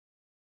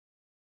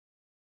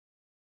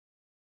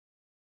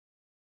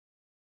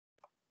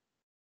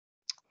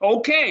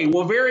Okay,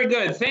 well, very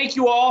good. Thank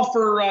you all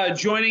for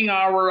joining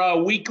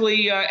our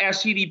weekly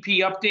SEDP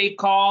update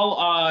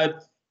call.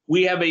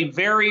 We have a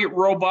very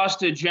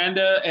robust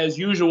agenda as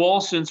usual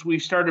since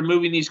we've started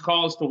moving these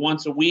calls to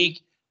once a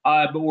week.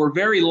 But we're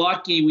very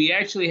lucky. We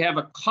actually have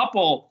a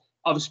couple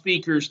of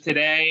speakers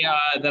today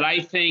that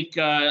I think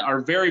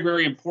are very,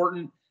 very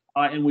important,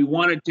 and we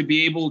wanted to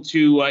be able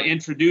to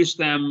introduce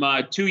them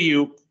to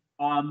you.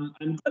 I'm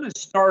going to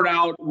start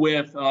out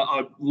with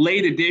a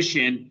late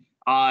edition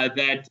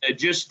that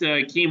just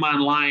came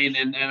online,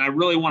 and I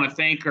really want to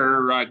thank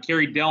her,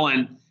 Carrie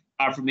Dillon,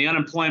 from the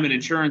Unemployment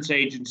Insurance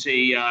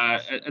Agency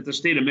at the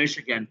state of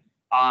Michigan.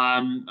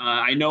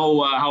 I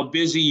know how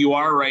busy you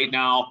are right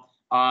now,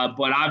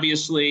 but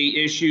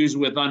obviously issues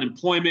with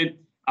unemployment,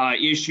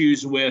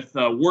 issues with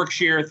work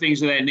share,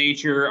 things of that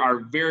nature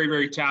are very,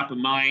 very top of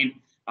mind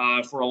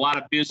for a lot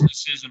of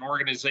businesses and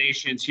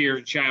organizations here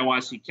in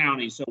Shiawassee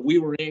County. So we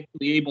were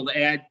actually able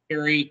to add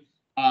Carrie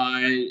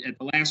at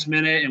the last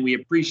minute, and we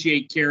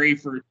appreciate Carrie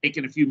for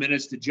taking a few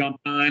minutes to jump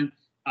on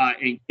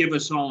and give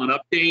us all an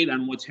update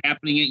on what's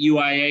happening at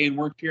UIA and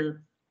WorkShare,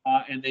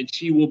 and then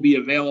she will be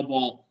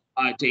available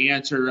to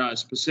answer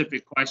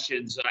specific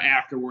questions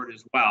afterward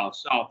as well.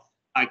 So,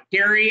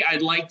 Carrie,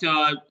 I'd like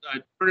to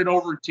turn it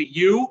over to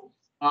you.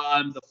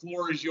 The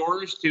floor is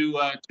yours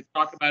to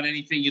talk about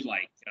anything you'd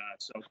like.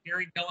 So,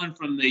 Carrie Dillon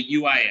from the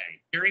UIA.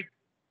 Carrie?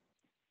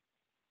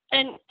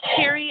 And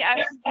Carrie,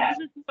 this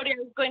is somebody I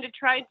was going to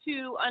try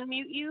to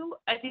unmute you.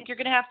 I think you're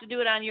going to have to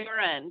do it on your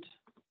end.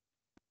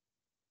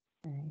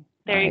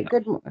 There you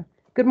go.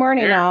 Good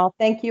morning, all.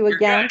 Thank you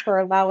again for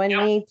allowing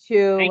me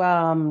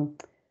to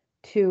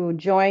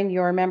join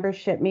your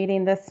membership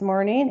meeting this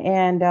morning.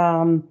 And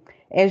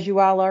as you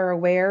all are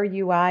aware,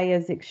 UI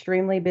is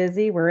extremely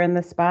busy. We're in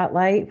the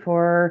spotlight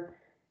for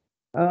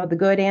the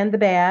good and the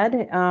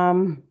bad.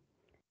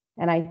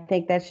 And I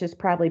think that's just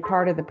probably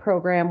part of the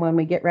program when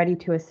we get ready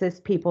to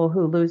assist people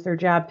who lose their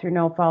job through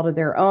no fault of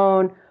their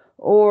own,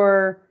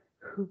 or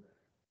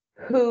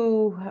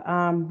who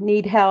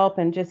need help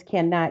and just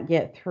cannot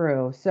get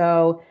through.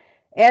 So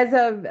as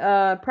of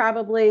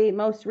probably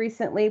most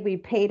recently, we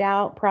paid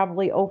out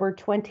probably over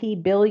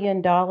 $20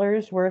 billion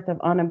worth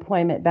of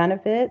unemployment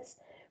benefits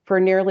for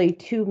nearly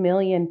 2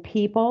 million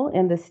people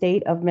in the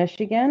state of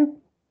Michigan.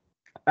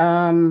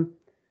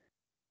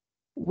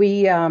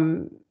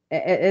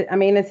 I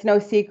mean, it's no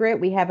secret.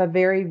 We have a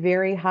very,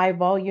 very high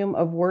volume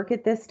of work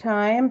at this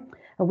time.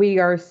 We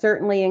are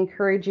certainly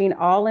encouraging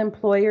all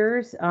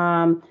employers,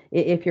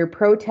 if you're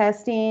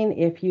protesting,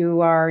 if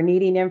you are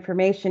needing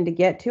information to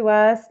get to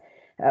us,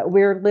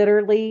 we're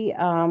literally,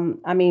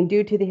 I mean,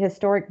 due to the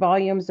historic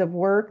volumes of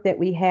work that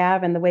we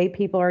have and the way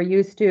people are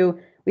used to,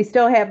 we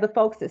still have the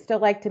folks that still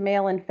like to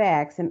mail in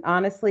fax. And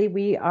honestly,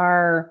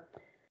 we're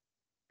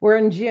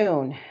in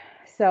June.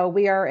 So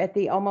we are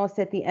almost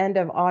at the end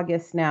of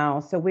August now.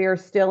 So we are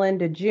still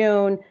into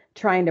June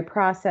trying to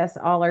process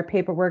all our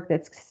paperwork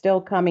that's still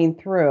coming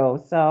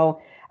through.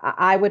 So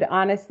I would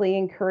honestly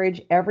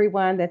encourage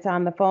everyone that's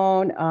on the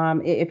phone,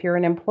 if you're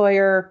an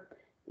employer,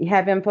 you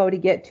have info to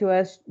get to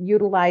us,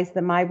 utilize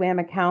the MyWham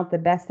account the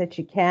best that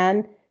you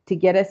can to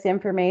get us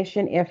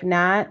information. If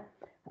not,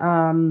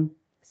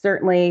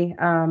 certainly,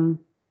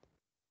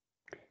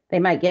 they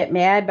might get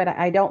mad, but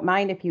I don't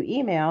mind if you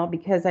email,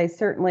 because I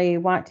certainly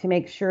want to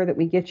make sure that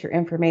we get your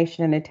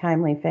information in a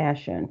timely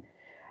fashion.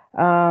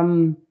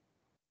 WorkShare.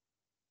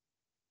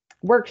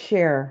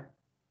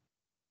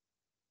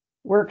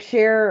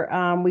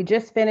 We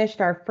just finished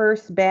our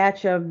first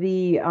batch of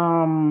the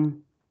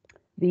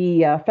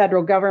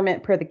federal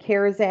government per the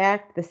CARES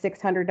Act. The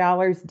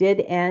 $600 did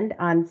end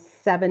on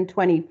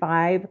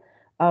 7/25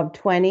 of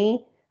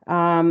 20.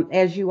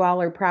 As you all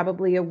are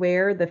probably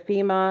aware, the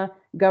FEMA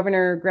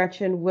Governor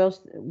Gretchen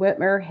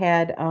Whitmer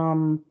had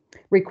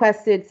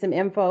requested some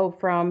info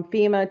from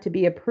FEMA to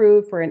be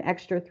approved for an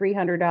extra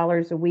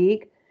 $300 a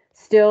week,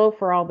 still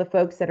for all the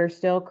folks that are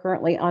still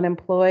currently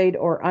unemployed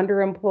or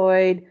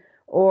underemployed,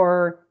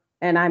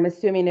 and I'm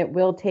assuming it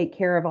will take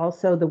care of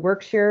also the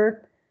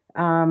WorkShare.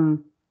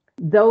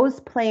 Those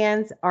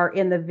plans are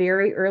in the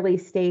very early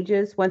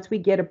stages. Once we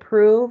get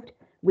approved,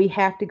 we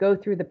have to go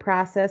through the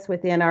process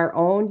within our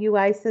own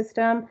UI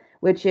system,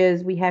 which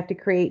is we have to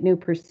create new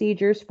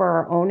procedures for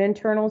our own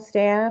internal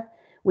staff.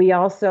 We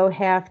also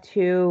have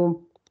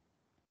to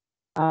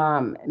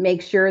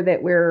make sure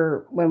that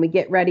when we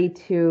get ready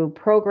to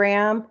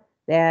program,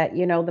 that,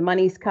 the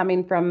money's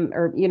coming from,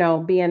 or,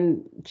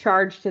 being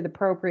charged to the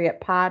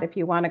appropriate pot, if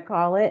you want to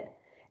call it.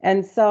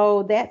 And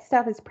so that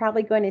stuff is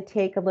probably going to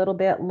take a little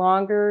bit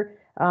longer.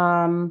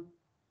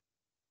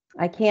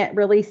 I can't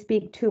really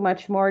speak too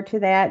much more to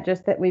that,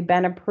 just that we've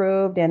been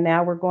approved, and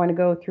now we're going to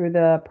go through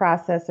the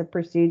process of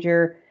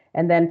procedure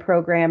and then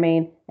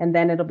programming, and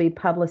then it'll be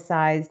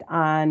publicized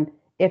on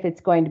if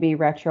it's going to be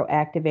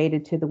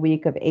retroactivated to the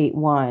week of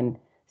 8/1.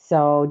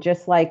 So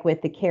just like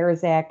with the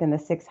CARES Act and the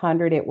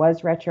 600, it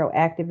was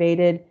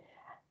retroactivated.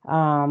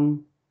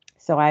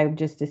 So I would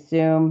just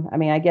assume,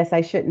 I guess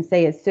I shouldn't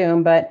say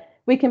assume, but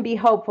we can be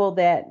hopeful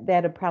that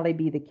that'll probably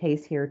be the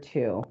case here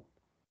too.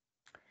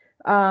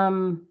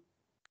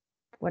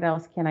 What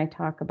else can I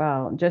talk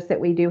about? Just that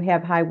we do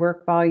have high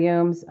work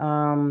volumes.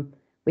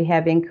 We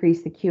have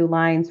increased the queue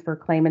lines for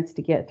claimants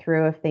to get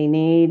through if they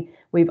need.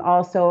 We've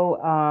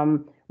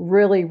also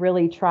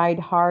really tried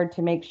hard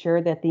to make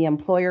sure that the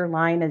employer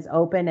line is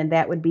open, and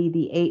that would be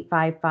the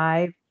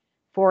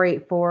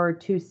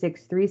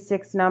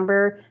 855-484-2636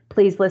 number.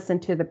 Please listen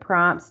to the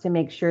prompts to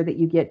make sure that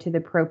you get to the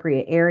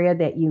appropriate area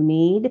that you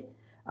need.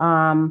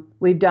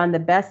 We've done the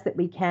best that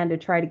we can to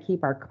try to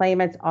keep our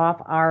claimants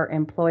off our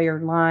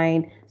employer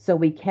line so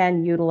we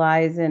can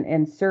utilize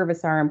and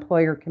service our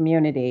employer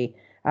community.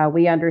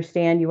 We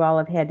understand you all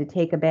have had to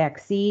take a back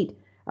seat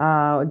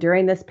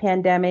during this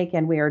pandemic,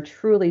 and we are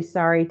truly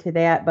sorry to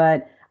that.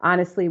 But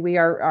honestly, we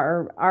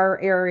are our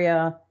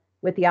area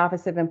with the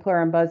Office of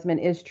Employer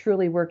Ombudsman is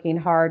truly working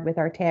hard with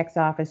our tax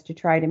office to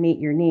try to meet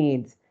your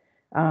needs.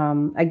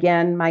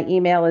 Again, my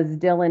email is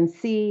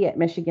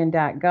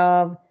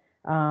dyllanc@michigan.gov.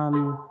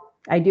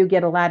 I do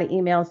get a lot of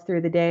emails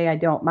through the day. I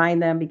don't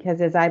mind them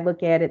because as I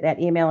look at it, that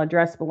email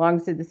address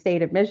belongs to the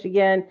state of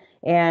Michigan.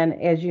 And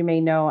as you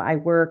may know, I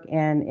work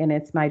and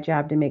it's my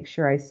job to make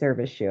sure I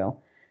service you.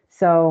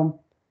 So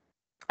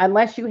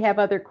unless you have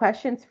other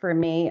questions for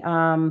me,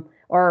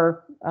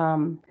 or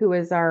who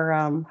is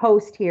our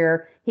host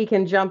here, he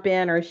can jump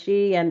in, or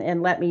she,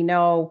 and let me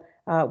know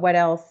what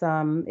else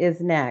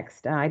is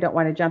next. I don't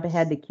want to jump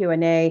ahead to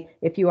Q&A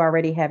if you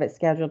already have it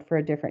scheduled for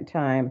a different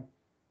time.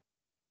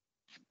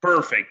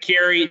 Perfect.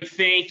 Carrie,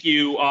 thank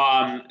you.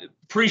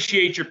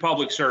 Appreciate your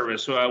public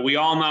service. We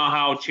all know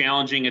how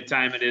challenging a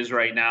time it is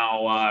right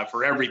now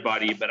for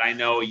everybody, but I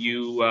know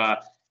you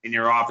in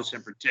your office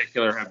in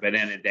particular have been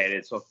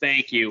inundated. So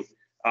thank you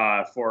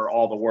for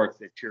all the work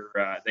that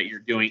you're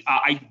doing.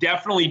 I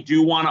definitely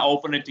do want to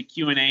open it to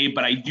Q&A,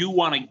 but I do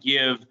want to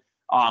give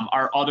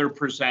our other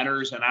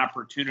presenters an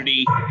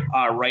opportunity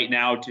right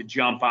now to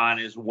jump on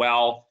as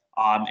well.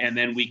 And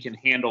then we can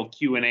handle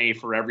Q&A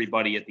for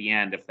everybody at the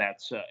end if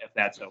that's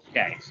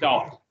okay.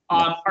 So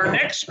our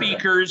next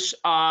speakers,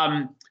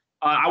 I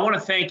want to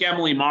thank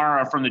Emily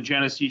Mara from the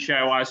Genesee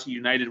Shiawassee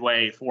United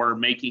Way for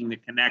making the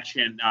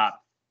connection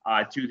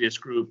to this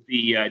group,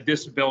 the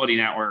Disability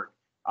Network.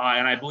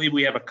 And I believe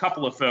we have a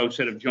couple of folks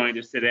that have joined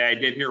us today. I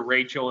did hear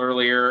Rachel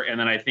earlier, and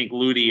then I think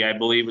Ludi, I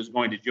believe, is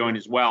going to join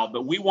as well.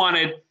 But we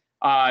wanted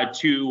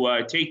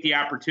to take the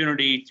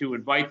opportunity to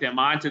invite them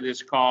onto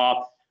this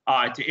call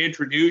to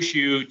introduce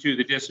you to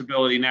the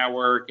Disability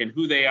Network and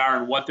who they are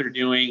and what they're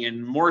doing,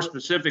 and more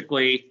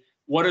specifically,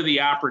 what are the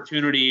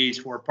opportunities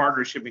for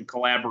partnership and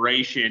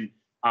collaboration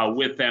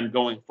with them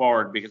going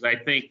forward, because I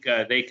think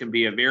they can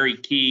be a very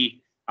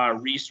key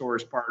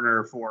resource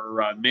partner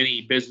for many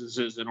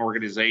businesses and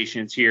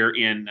organizations here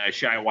in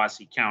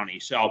Shiawassee County.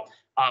 So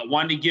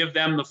wanted to give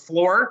them the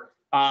floor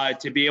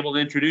to be able to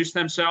introduce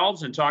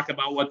themselves and talk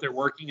about what they're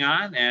working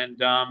on, and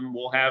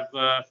we'll have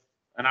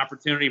an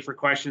opportunity for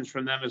questions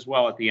from them as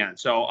well at the end.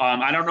 So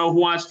I don't know who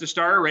wants to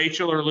start,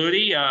 Rachel or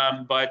Ludi,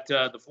 but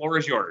the floor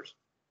is yours.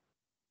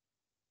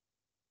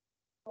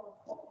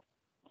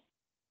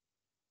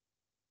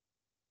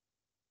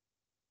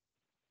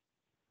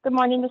 Good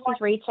morning, this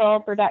is Rachel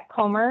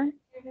Burdett-Comer.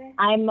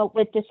 I'm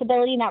with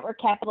Disability Network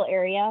Capital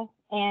Area,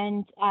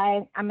 and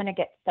I'm going to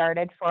get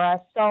started for us.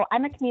 So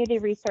I'm a community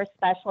resource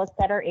specialist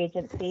at our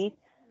agency.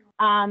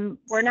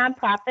 We're a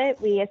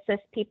nonprofit. We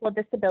assist people with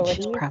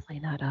disabilities. She's probably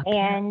not up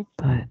and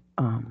yet,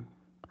 but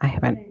I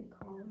haven't.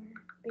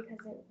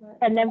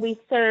 And then we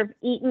serve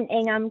Eaton,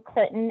 Ingham,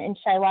 Clinton, and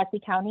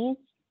Shiawassee counties.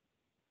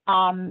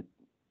 And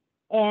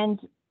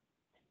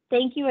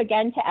thank you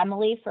again to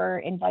Emily for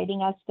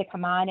inviting us to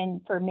come on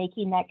and for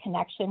making that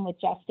connection with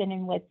Justin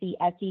and with the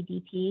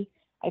SEDP.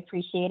 I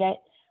appreciate it.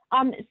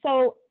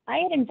 So I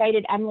had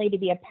invited Emily to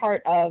be a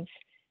part of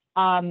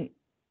a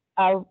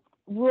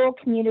rural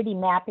community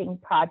mapping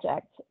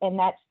project, and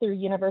that's through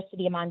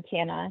University of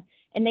Montana.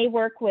 And they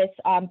work with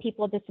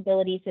people with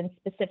disabilities and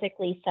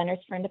specifically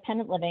Centers for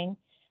Independent Living.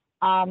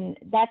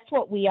 That's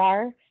what we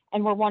are,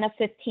 and we're one of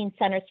 15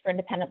 Centers for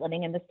Independent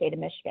Living in the state of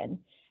Michigan.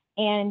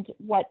 And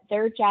what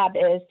their job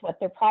is, what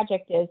their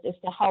project is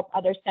to help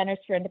other Centers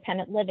for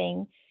Independent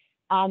Living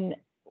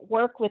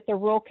work with the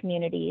rural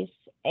communities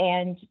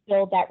and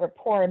build that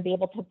rapport and be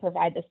able to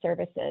provide the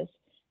services.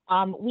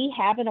 We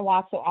have an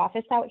Owasso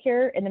office out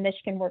here in the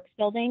Michigan Works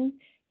building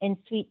in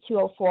Suite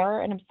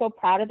 204, and I'm so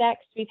proud of that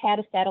because we've had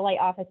a satellite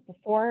office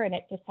before and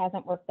it just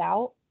hasn't worked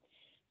out.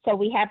 So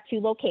we have 2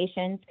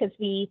 locations because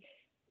we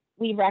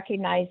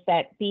recognize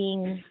that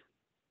being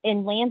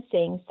in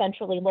Lansing,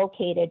 centrally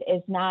located,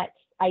 is not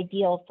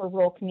ideal for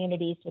rural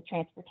communities with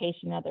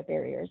transportation and other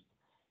barriers.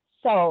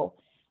 So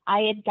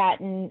I had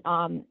gotten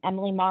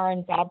Emily Marr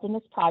involved in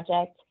this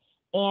project,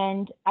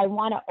 and I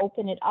want to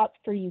open it up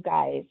for you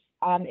guys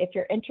if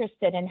you're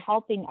interested in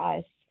helping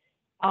us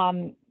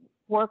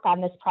work on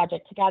this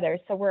project together.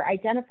 So we're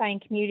identifying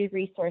community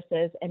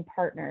resources and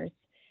partners.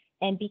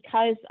 And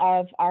because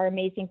of our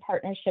amazing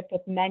partnership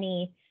with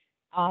many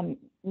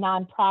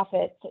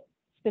nonprofits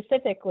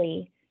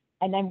specifically,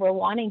 and then we're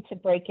wanting to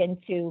break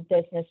into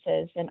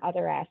businesses and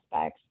other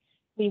aspects,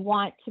 we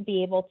want to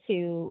be able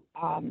to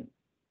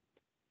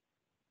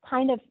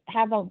kind of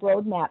have a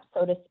roadmap,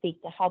 so to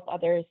speak, to help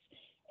others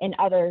in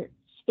other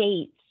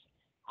states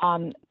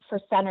for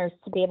centers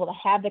to be able to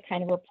have the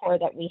kind of rapport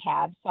that we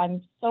have. So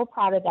I'm so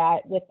proud of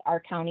that with our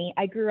county.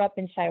 I grew up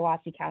in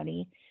Shiawassee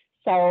County,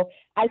 so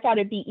I thought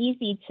it'd be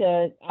easy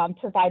to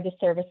provide the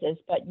services,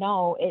 but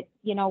no,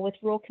 with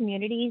rural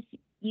communities,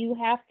 you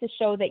have to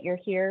show that you're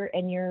here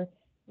and you're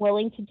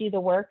willing to do the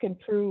work and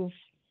prove,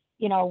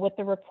 with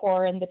the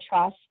rapport and the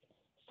trust.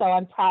 So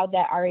I'm proud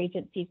that our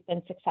agency's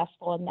been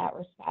successful in that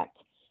respect.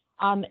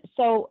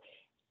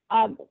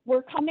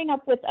 We're coming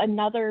up with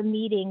another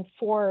meeting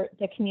for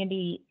the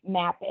community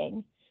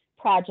mapping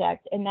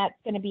project, and that's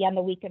going to be on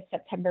the week of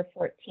September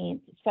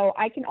 14th. So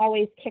I can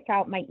always kick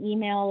out my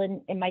email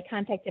and my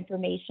contact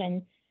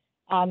information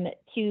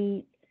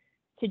to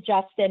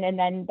Justin, and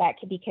then that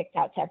can be kicked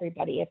out to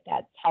everybody if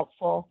that's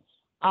helpful.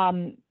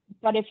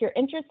 But if you're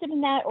interested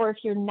in that, or if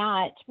you're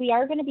not, we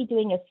are going to be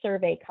doing a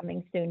survey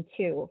coming soon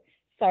too.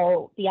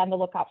 So be on the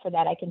lookout for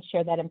that. I can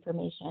share that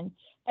information.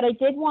 But I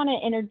did want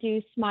to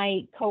introduce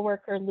my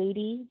coworker,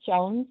 Ludi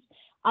Jones.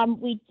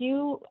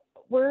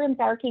 We're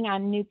embarking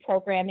on new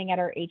programming at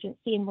our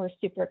agency, and we're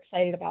super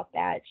excited about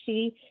that.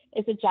 She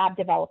is a job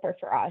developer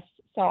for us.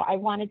 So I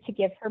wanted to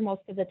give her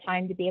most of the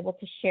time to be able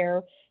to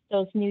share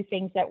those new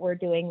things that we're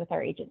doing with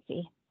our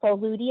agency. So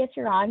Ludi, if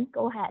you're on,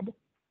 go ahead.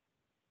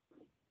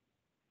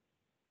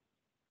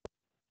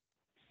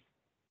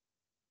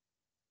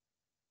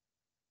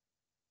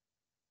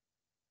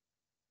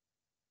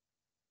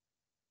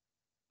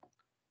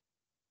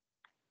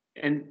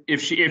 And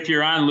if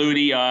you're on,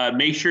 Ludi,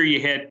 make sure you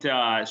hit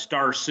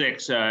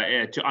 *6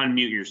 to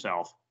unmute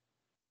yourself.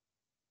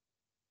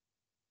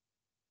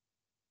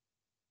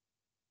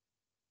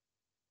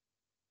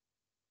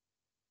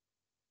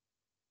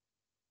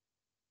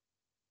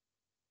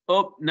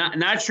 Oh,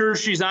 not sure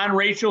she's on,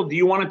 Rachel. Do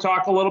you want to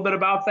talk a little bit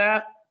about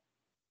that?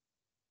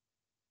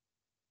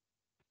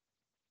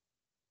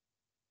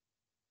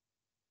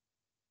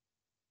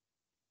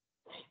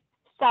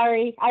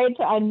 Sorry, I had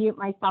to unmute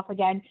myself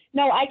again.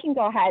 No, I can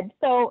go ahead.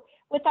 So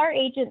with our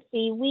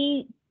agency,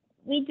 we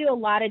do a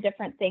lot of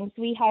different things.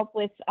 We help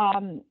with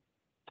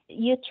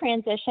youth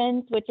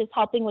transitions, which is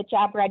helping with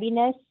job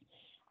readiness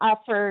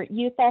for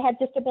youth that have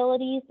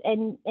disabilities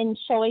and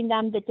showing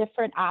them the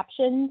different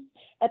options.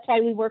 That's why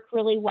we work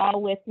really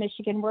well with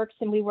Michigan Works,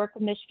 and we work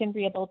with Michigan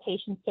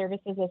Rehabilitation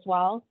Services as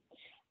well.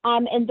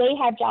 And they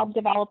have job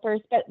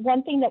developers, but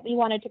one thing that we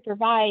wanted to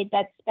provide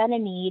that's been a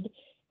need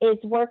is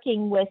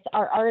working with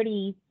our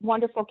already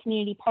wonderful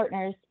community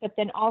partners, but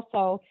then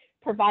also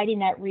providing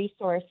that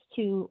resource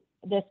to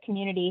this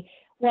community.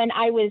 When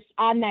I was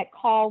on that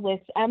call with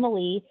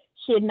Emily,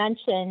 she had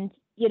mentioned,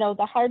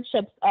 the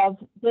hardships of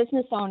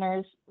business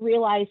owners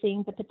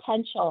realizing the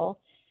potential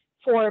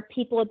for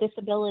people with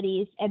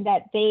disabilities and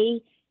that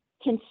they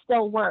can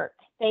still work.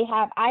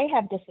 I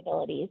have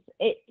disabilities.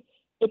 It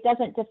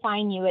doesn't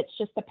define you, it's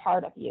just a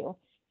part of you.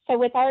 So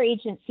with our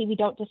agency, we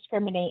don't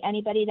discriminate.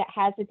 Anybody that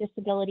has a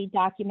disability,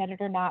 documented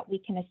or not, we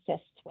can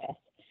assist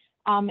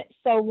with.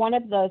 So one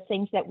of the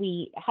things that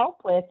we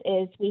help with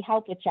is we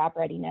help with job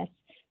readiness.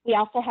 We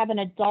also have an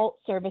adult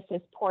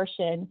services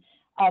portion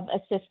of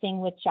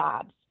assisting with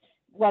jobs,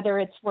 whether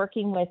it's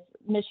working with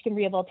Michigan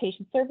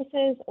Rehabilitation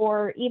Services,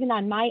 or even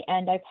on my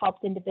end, I've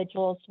helped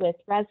individuals with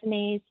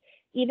resumes,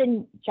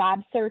 even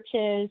job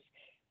searches,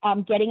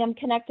 getting them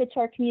connected to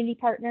our community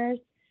partners.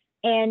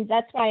 And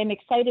that's why I'm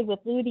excited with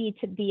Ludi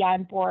to be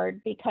on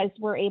board, because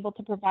we're able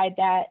to provide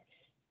that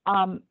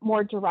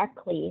more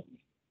directly.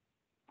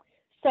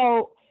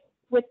 So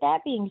with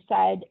that being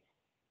said,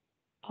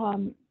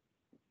 I'm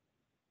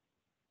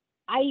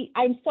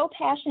so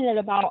passionate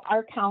about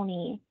our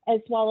county as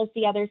well as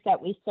the others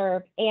that we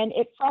serve. And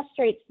it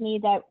frustrates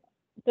me that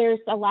there's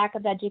a lack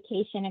of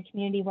education and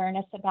community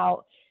awareness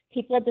about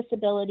people with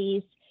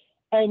disabilities,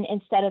 and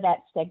instead of that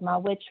stigma,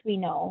 which we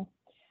know.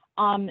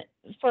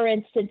 For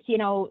instance,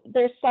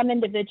 there's some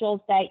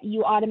individuals that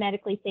you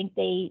automatically think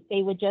they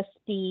would just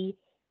be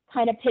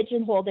kind of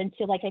pigeonholed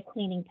into like a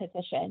cleaning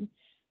position.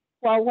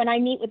 Well, when I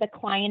meet with a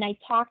client, I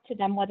talk to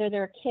them, whether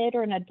they're a kid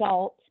or an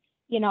adult,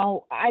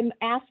 I'm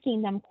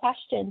asking them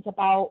questions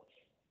about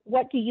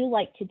what do you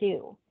like to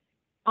do,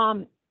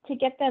 to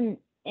get them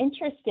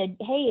interested.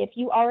 Hey, if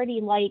you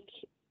already like,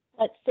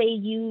 let's say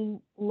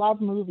you love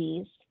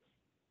movies,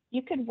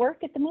 you could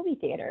work at the movie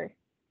theater.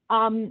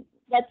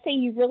 Let's say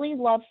you really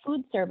love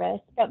food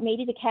service, but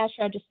maybe the cash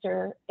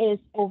register is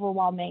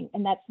overwhelming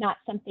and that's not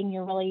something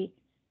you're really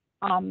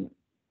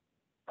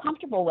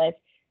comfortable with.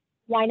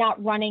 Why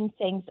not running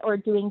things or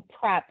doing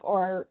prep,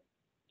 or,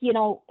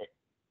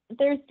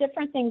 there's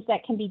different things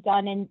that can be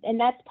done. And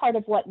that's part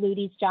of what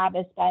Ludi's job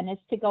has been, is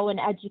to go and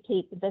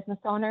educate the business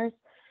owners,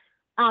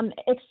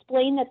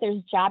 explain that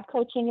there's job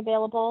coaching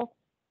available.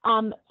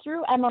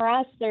 Through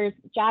MRS, there's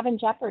Job in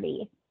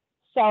Jeopardy.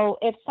 So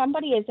if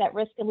somebody is at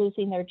risk of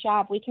losing their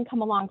job, we can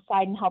come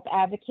alongside and help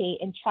advocate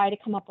and try to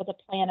come up with a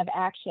plan of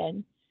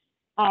action,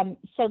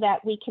 so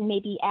that we can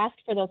maybe ask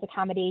for those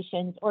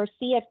accommodations or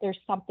see if there's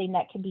something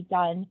that can be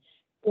done,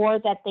 or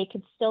that they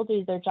could still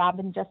do their job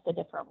in just a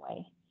different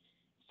way.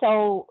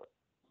 So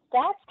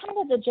that's kind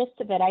of the gist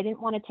of it. I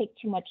didn't want to take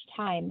too much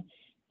time,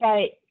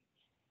 but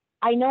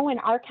I know in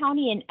our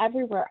county and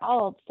everywhere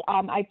else,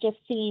 I've just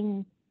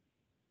seen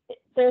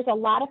there's a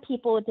lot of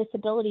people with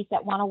disabilities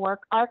that want to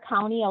work our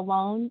county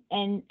alone.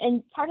 And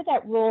part of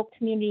that rural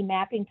community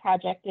mapping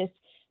project is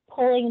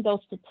pulling those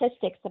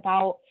statistics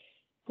about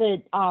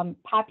the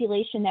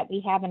population that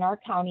we have in our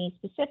county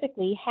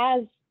specifically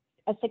has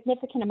a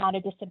significant amount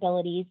of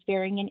disabilities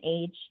varying in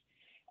age.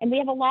 And we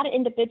have a lot of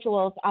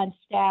individuals on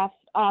staff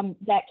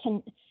that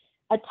can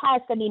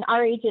attest. I mean,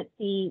 our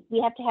agency,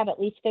 we have to have at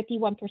least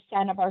 51%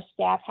 of our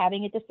staff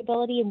having a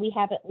disability, and we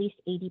have at least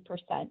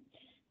 80%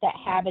 that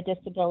have a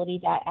disability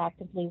that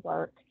actively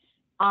work.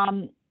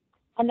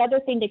 Another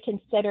thing to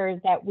consider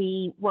that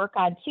we work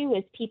on too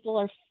is people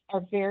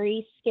are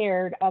very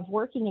scared of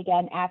working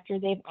again after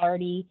they've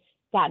already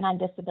gotten on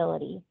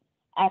disability,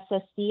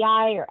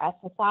 SSDI or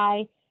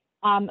SSI.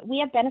 We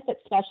have benefit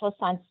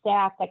specialists on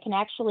staff that can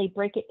actually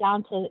break it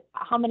down to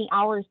how many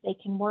hours they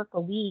can work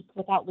a week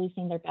without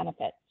losing their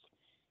benefits.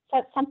 So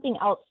that's something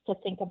else to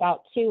think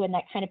about too, and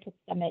that kind of puts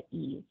them at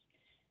ease.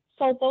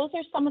 So those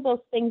are some of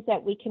those things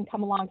that we can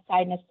come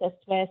alongside and assist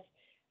with.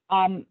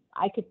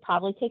 I could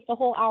probably take the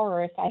whole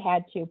hour if I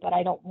had to, but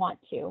I don't want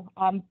to.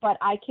 But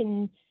I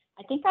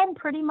think I'm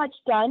pretty much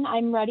done.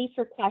 I'm ready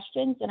for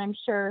questions, and I'm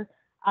sure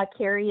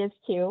Carrie is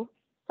too.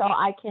 So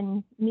I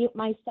can mute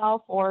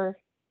myself, or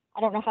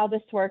I don't know how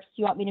this works.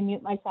 Do you want me to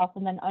mute myself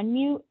and then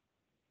unmute?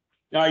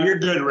 No, you're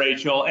good,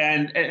 Rachel,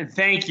 and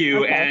thank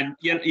you. Okay. And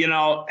you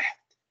know,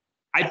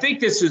 I think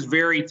this is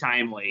very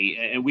timely,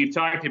 and we've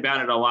talked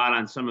about it a lot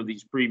on some of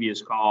these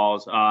previous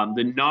calls.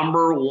 The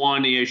number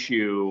one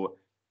issue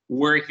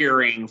we're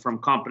hearing from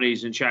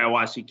companies in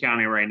Shiawassee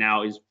County right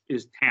now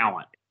is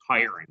talent,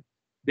 hiring.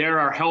 There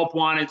are help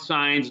wanted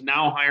signs,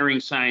 now hiring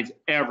signs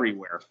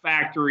everywhere,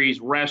 factories,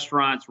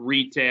 restaurants,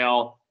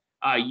 retail,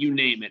 you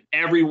name it.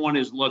 Everyone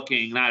is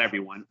looking, not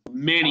everyone,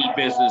 many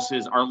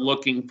businesses are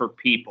looking for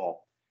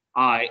people.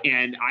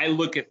 And I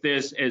look at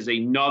this as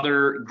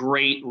another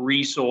great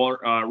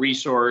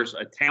resource,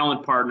 a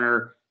talent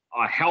partner,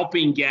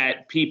 helping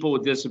get people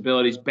with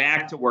disabilities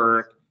back to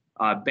work,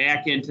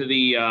 back into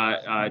the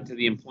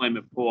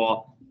employment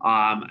pool.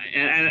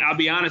 And I'll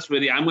be honest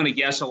with you, I'm going to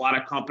guess a lot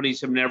of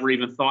companies have never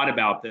even thought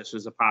about this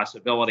as a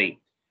possibility.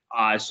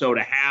 So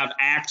to have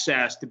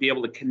access to be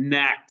able to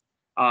connect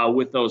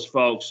with those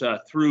folks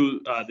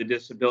through the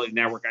Disability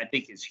Network, I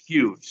think is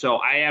huge. So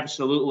I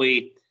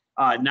absolutely,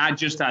 not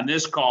just on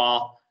this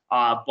call,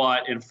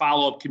 but in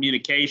follow-up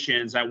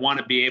communications, I want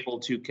to be able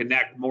to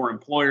connect more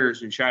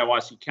employers in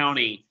Shiawassee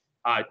County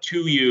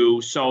to you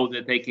so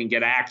that they can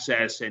get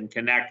access and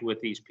connect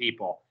with these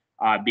people,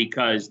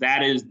 because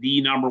that is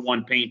the number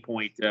one pain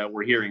point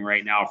we're hearing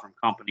right now from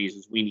companies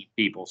is we need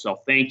people. So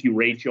thank you,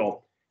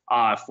 Rachel,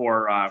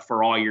 for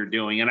all you're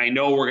doing. And I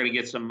know we're going to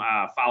get some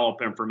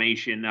follow-up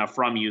information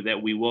from you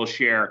that we will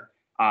share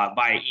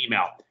via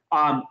email.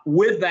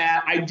 With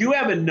that, I do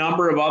have a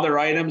number of other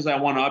items I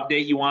want to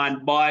update you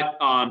on, but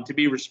to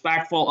be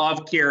respectful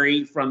of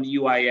Carrie from the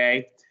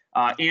UIA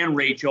and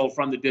Rachel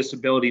from the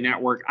Disability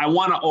Network, I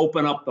want to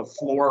open up the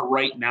floor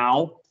right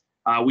now.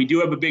 We do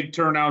have a big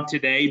turnout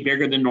today,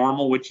 bigger than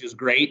normal, which is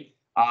great.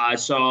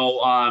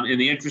 So in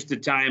the interest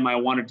of time, I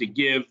wanted to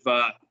give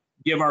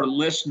our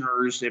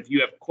listeners, if you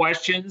have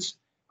questions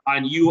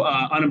on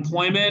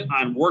unemployment,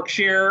 on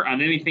WorkShare,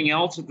 on anything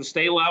else at the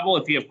state level,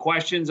 if you have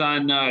questions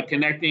on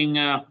connecting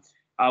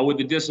with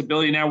the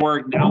Disability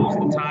Network, now is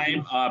the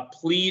time.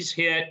 Please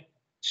hit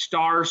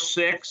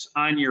 *6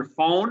 on your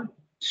phone,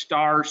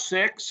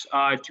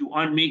 *6 to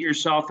unmute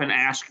yourself and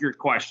ask your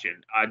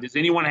question. Does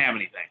anyone have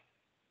anything?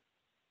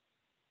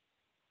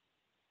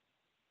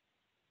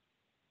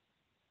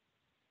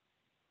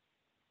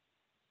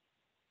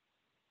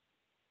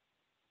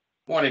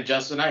 Morning,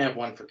 Justin. I have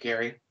one for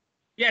Carrie.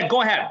 Yeah,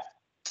 go ahead.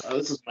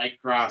 This is Mike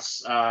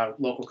Cross,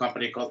 local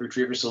company called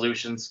Retriever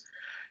Solutions.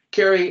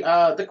 Carrie,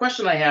 the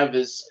question I have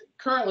is,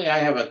 currently I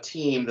have a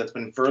team that's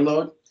been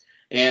furloughed,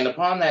 and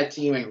upon that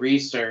team and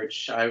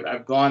research,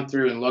 I've gone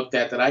through and looked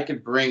at that I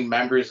could bring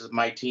members of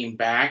my team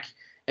back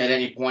at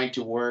any point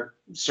to work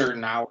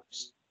certain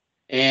hours.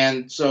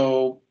 And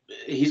so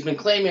he's been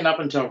claiming up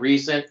until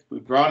recent. We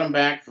brought him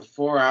back for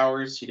 4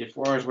 hours. He did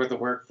 4 hours worth of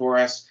work for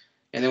us.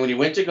 And then when he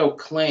went to go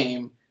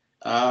claim,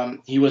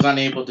 he was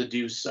unable to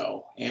do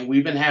so. And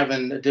we've been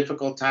having a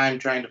difficult time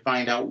trying to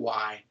find out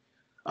why.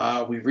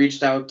 We've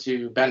reached out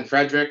to Ben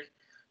Frederick,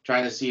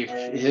 trying to see if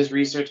his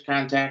research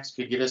contacts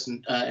could get us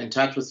in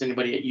touch with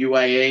anybody at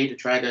UIA to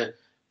try to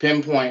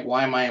pinpoint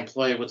why my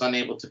employee was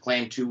unable to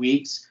claim 2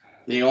 weeks.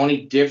 The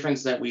only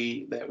difference that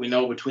we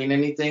know between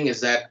anything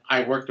is that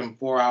I worked him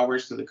 4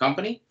 hours through the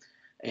company,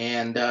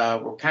 and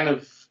we're kind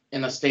of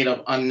in a state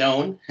of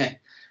unknown.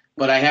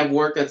 But I have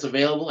work that's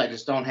available. I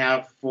just don't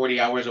have 40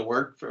 hours of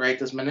work right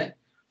this minute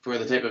for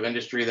the type of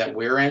industry that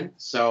we're in.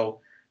 So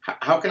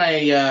how can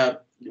I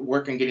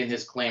work on getting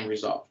his claim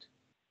resolved?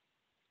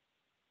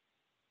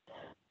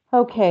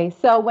 Okay,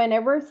 so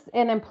whenever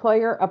an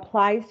employer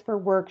applies for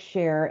work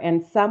share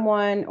and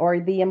someone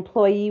or the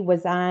employee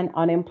was on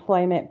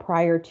unemployment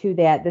prior to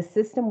that, the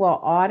system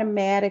will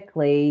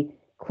automatically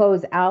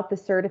close out the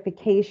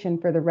certification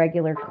for the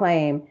regular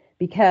claim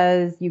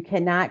because you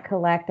cannot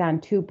collect on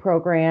two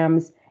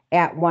programs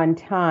at one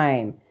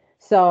time.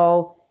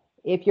 So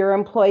if your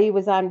employee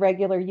was on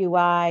regular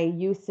UI,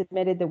 you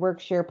submitted the work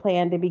share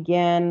plan to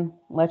begin,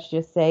 let's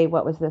just say,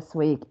 what was this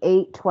week?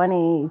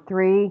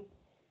 8/23,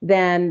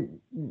 then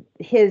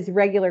his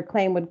regular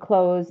claim would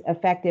close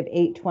effective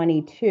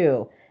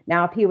 8/22.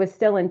 Now, if he was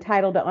still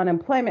entitled to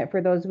unemployment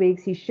for those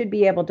weeks, he should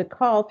be able to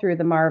call through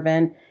the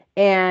Marvin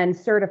and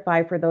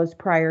certify for those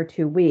prior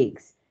 2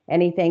 weeks.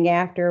 Anything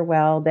after,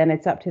 well, then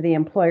it's up to the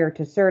employer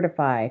to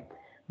certify.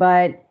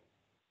 But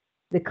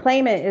the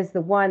claimant is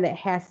the one that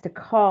has to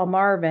call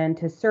Marvin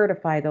to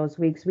certify those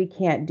weeks. We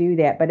can't do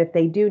that. But if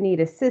they do need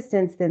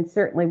assistance, then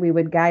certainly we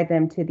would guide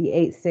them to the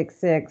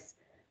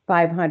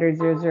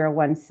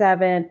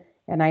 866-500-0017.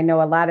 And I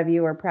know a lot of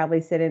you are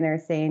probably sitting there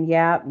saying,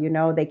 yeah,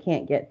 they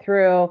can't get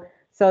through.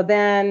 So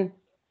then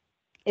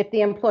if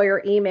the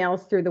employer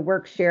emails through the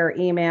workshare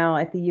email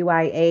at the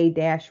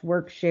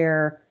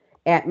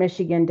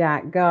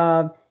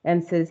uia-workshare@michigan.gov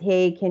and says,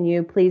 hey, can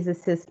you please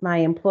assist my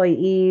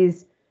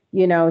employees,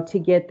 to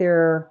get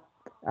their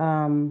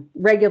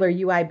regular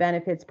UI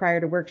benefits prior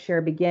to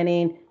workshare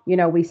beginning,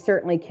 we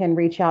certainly can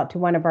reach out to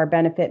one of our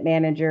benefit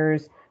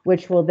managers,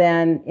 which will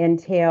then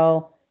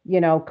entail,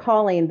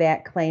 calling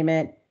that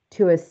claimant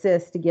to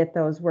assist to get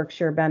those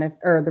workshare benefit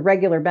or the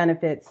regular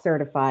benefits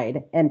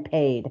certified and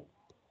paid.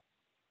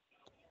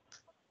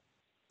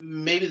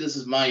 Maybe this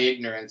is my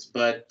ignorance,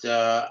 but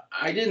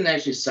I didn't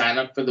actually sign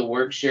up for the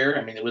work share.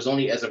 I mean, it was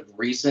only as of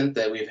recent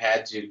that we've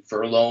had to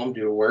furlough them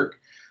due to work.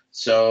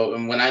 So,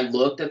 and when I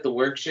looked at the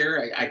work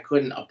share, I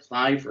couldn't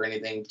apply for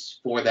anything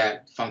for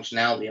that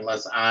functionality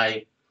unless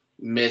I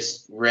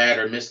misread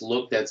or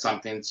mislooked at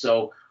something.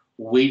 So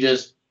we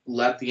just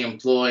let the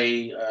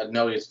employee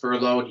know he's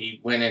furloughed.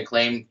 He went and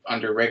claimed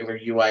under regular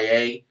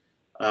UIA.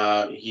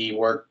 He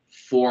worked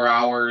 4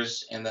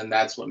 hours, and then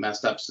that's what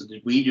messed up. So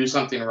did we do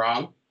something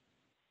wrong?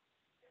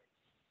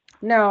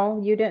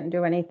 No, you didn't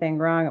do anything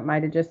wrong. It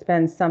might have just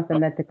been something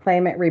that the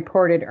claimant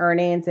reported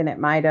earnings and it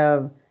might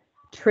have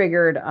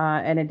triggered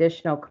an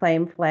additional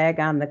claim flag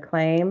on the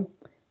claim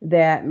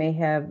that may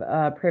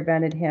have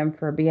prevented him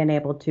from being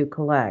able to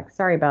collect.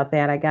 Sorry about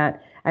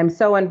that. I'm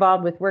so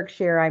involved with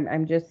Workshare.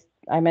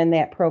 I'm in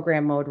that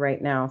program mode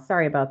right now.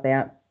 Sorry about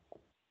that.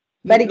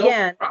 But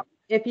again,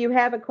 if you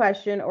have a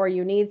question or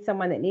you need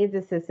someone that needs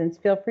assistance,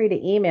 feel free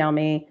to email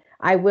me.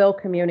 I will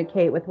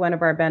communicate with one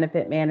of our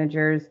benefit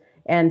managers,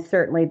 and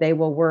certainly they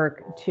will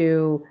work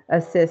to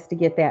assist to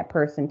get that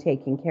person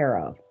taken care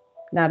of.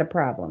 Not a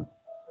problem.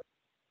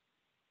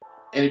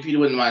 And if you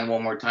wouldn't mind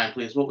one more time,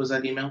 please, what was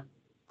that email?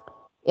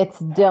 It's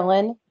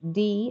Dillon,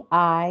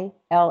 DILLONC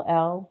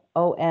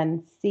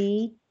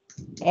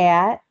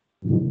at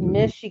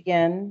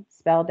Michigan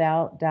spelled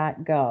out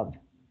 .gov.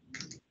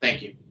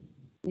 Thank you.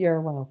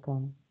 You're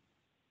welcome.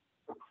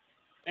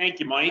 Thank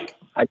you, Mike.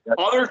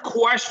 Other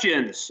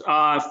questions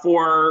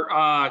for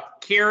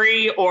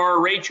Carrie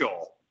or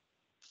Rachel?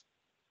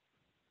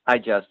 Hi,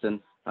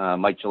 Justin.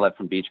 Mike Gillette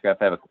from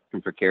Beechcraft. I have a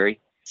question for Carrie.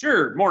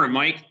 Sure. Morning,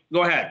 Mike.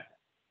 Go ahead.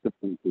 Good,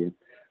 thank you.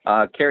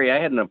 Carrie, I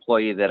had an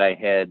employee that I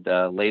had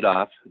laid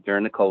off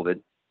during the COVID,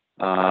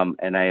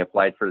 and I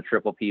applied for the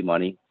Triple P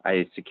money.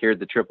 I secured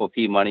the Triple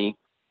P money.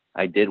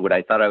 I did what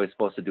I thought I was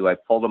supposed to do. I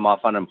pulled him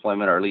off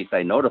unemployment, or at least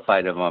I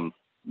notified him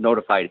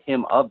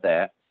of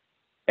that.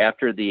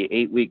 After the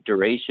 8-week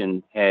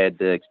duration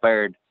had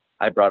expired,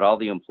 I brought all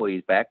the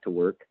employees back to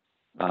work,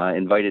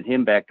 invited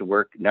him back to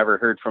work, never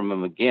heard from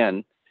him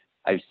again.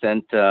 I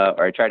tried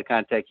to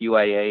contact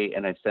UIA,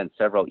 and I've sent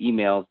several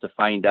emails to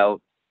find out.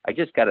 I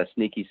just got a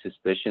sneaky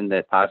suspicion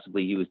that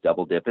possibly he was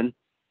double dipping,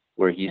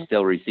 where he's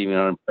still receiving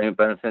unemployment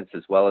benefits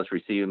as well as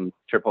receiving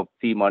Triple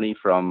P money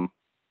from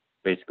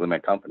basically my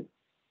company.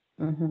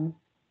 Mm-hmm.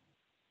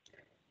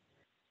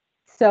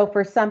 So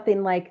for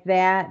something like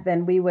that,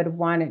 then we would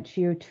want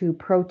you to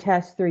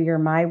protest through your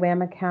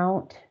MyWAM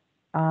account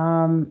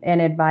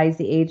and advise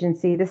the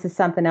agency. This is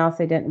something else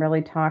I didn't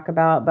really talk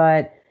about,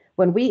 but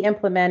when we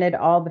implemented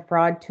all the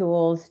fraud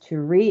tools to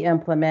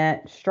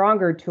re-implement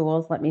stronger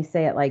tools, let me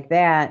say it like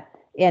that,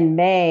 in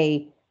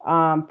May,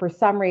 for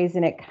some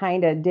reason, it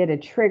kind of did a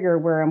trigger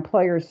where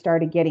employers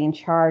started getting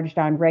charged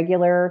on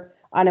regular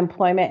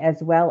unemployment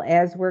as well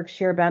as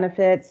work-share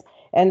benefits.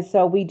 And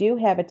so we do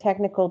have a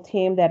technical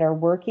team that are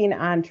working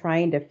on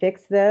trying to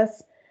fix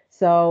this.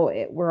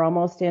 So we're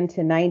almost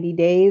into 90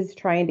 days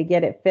trying to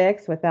get it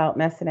fixed without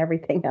messing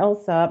everything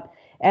else up.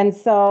 And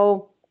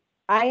so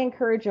I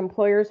encourage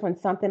employers when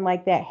something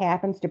like that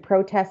happens to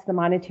protest the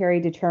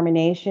monetary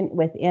determination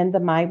within the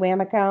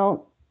MyWAM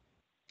account.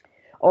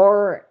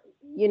 Or,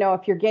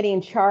 if you're getting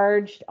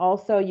charged,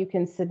 also you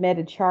can submit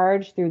a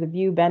charge through the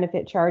View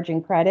Benefit Charge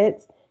and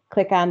Credits.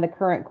 Click on the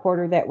current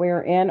quarter that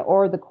we're in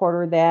or the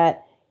quarter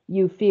that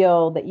you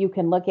feel that you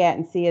can look at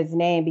and see his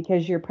name,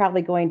 because you're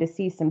probably going to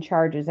see some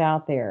charges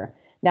out there.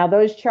 Now,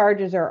 those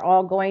charges are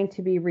all going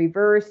to be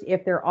reversed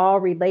if they're all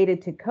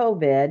related to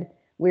COVID.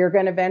 We're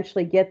going to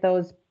eventually get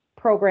those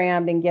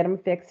programmed and get them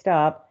fixed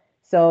up.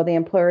 So the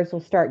employers will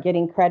start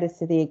getting credits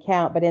to the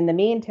account. But in the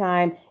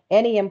meantime,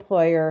 any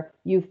employer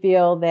you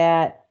feel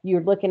that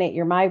you're looking at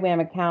your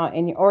MyWham account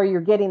or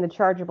you're getting the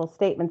chargeable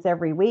statements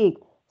every week,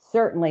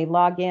 certainly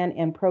log in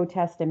and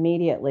protest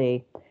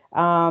immediately.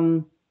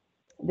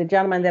 The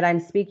gentleman that I'm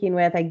speaking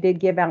with, I did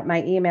give out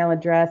my email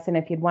address, and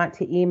if you'd want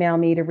to email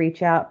me to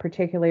reach out,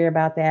 particularly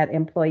about that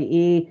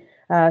employee,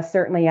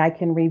 certainly I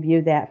can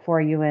review that for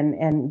you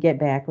and get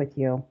back with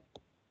you.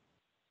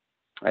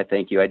 I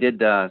thank you. I did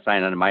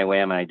sign on to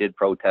MyWham, and I did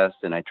protest,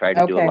 and I tried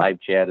to do a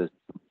live chat,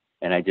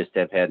 and I just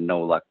have had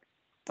no luck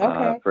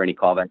for any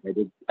callback.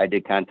 I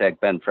did contact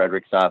Ben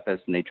Frederick's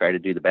office, and they tried to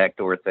do the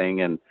backdoor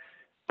thing and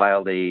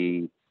filed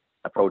a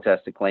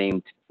protest, a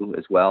claim too,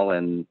 as well,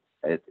 and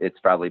it's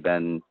probably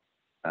been,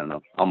 I don't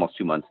know, almost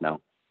 2 months now.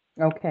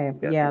 Okay.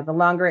 Yeah. The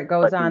longer it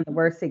goes on, the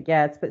worse it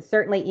gets. But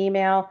certainly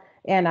email,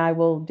 and I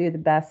will do the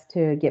best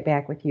to get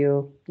back with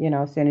you,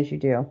 as soon as you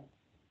do.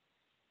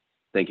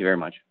 Thank you very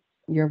much.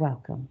 You're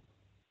welcome.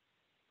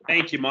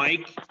 Thank you,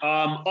 Mike.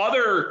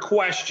 Other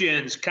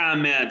questions,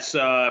 comments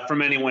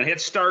from anyone? Hit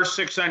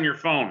 *6 on your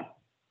phone.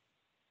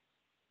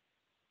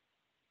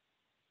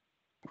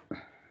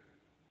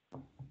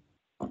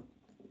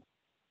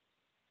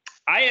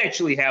 I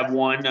actually have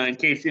one in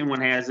case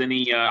anyone has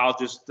any. I'll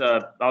just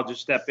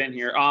step in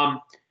here.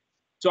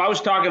 So I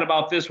was talking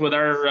about this with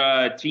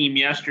our team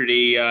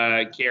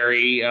yesterday,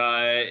 Carrie.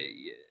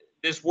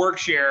 This work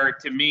share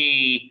to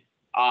me,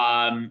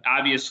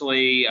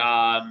 obviously,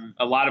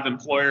 a lot of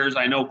employers.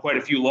 I know quite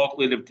a few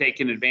locally that have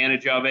taken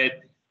advantage of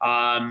it.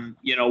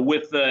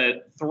 With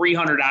the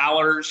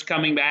 $300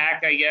 coming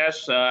back, I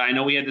guess. I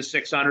know we had the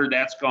 $600.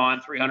 That's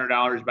gone.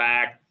 $300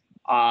 back.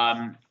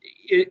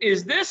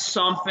 Is this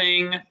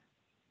something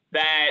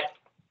that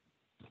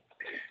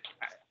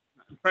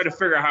I'm trying to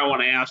figure out how I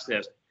want to ask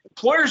this?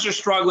 Employers are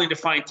struggling to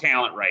find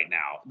talent right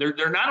now.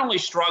 They're not only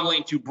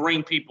struggling to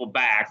bring people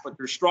back, but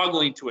they're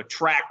struggling to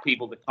attract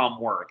people to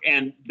come work.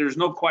 And there's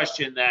no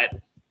question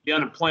that the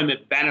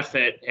unemployment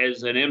benefit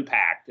has an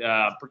impact,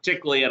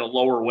 particularly at a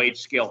lower wage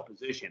scale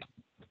position.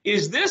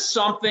 Is this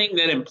something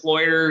that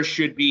employers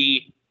should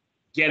be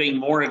getting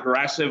more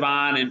aggressive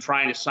on and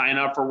trying to sign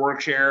up for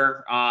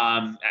work-share?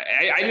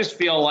 I just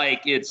feel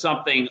like it's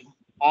something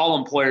all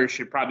employers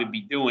should probably be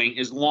doing,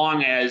 as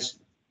long as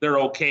they're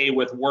okay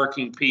with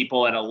working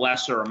people at a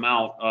lesser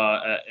amount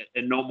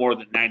and no more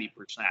than 90%.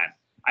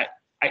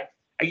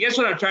 I guess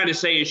what I'm trying to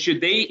say is,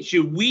 should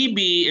we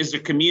be, as a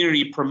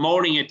community,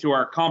 promoting it to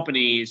our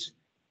companies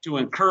to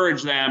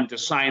encourage them to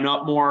sign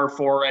up more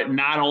for it,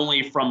 not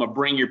only from a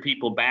bring your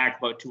people back,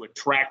 but to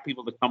attract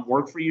people to come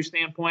work for you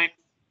standpoint?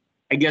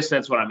 I guess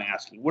that's what I'm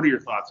asking. What are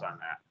your thoughts on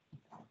that?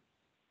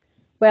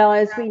 Well,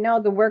 as we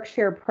know, the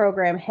work-share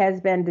program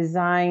has been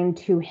designed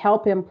to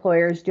help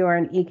employers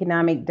during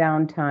economic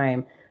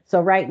downtime.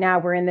 So right now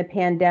we're in the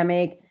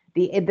pandemic.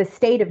 The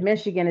state of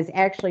Michigan is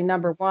actually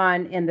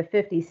 #1 in the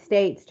 50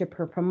 states to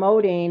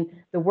promoting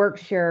the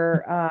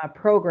work-share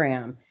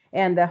program.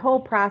 And the whole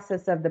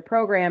process of the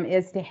program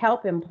is to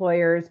help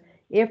employers,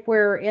 if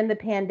we're in the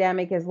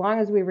pandemic, as long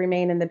as we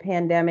remain in the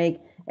pandemic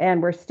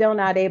and we're still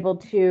not able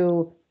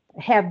to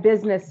have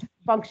business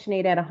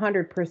functioning at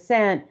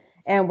 100%,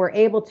 and we're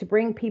able to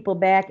bring people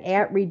back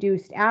at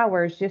reduced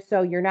hours, just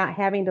so you're not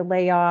having to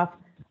lay off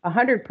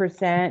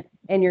 100%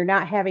 and you're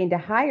not having to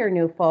hire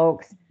new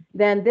folks,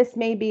 then this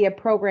may be a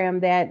program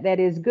that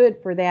is good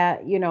for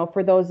that,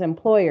 for those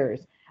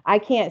employers. I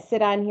can't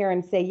sit on here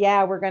and say,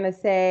 yeah, we're going to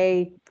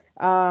say,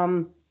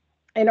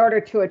 in order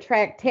to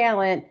attract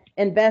talent,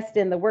 invest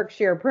in the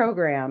work-share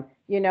program.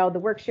 The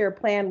work-share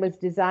plan was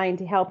designed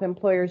to help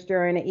employers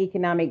during an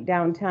economic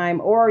downtime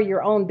or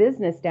your own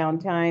business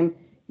downtime,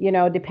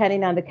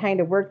 depending on the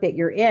kind of work that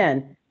you're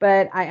in.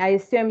 But I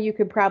assume you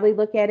could probably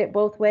look at it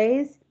both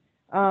ways.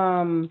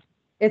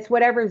 It's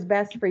whatever's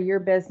best for your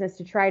business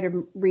to try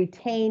to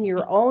retain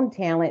your own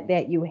talent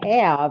that you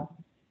have.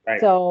 Right.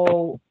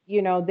 So,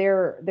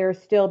 they're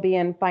still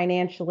being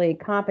financially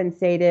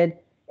compensated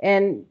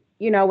and,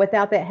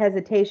 without that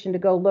hesitation to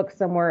go look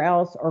somewhere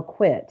else or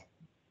quit.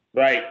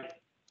 Right.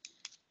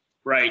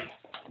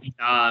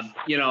 And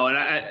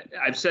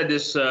I've said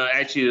this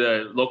actually to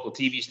the local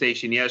TV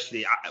station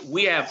yesterday.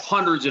 We have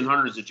hundreds and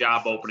hundreds of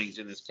job openings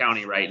in this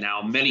county right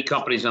now. Many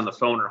companies on the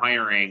phone are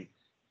hiring.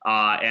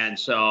 And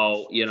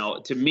so,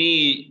 to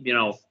me,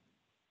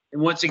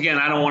 and once again,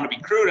 I don't want to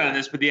be crude on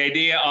this, but the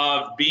idea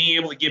of being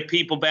able to get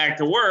people back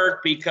to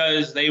work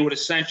because they would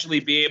essentially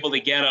be able to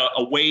get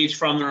a wage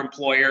from their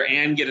employer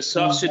and get a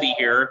subsidy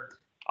here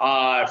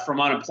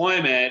from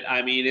unemployment.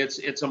 I mean,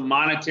 it's a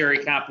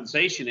monetary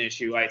compensation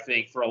issue, I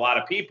think, for a lot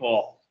of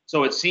people.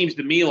 So it seems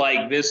to me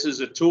like this is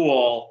a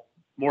tool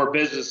more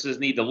businesses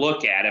need to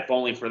look at, if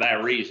only for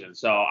that reason.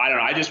 So I don't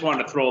know. I just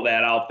wanted to throw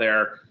that out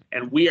there.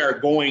 And we are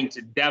going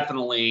to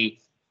definitely,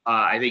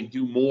 I think,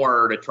 do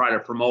more to try to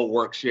promote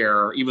work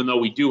share, even though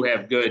we do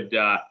have good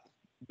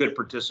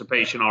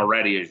participation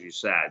already, as you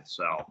said.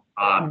 So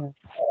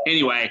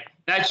anyway,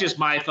 that's just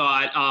my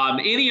thought.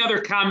 Any other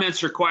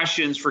comments or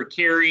questions for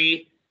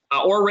Carrie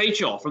or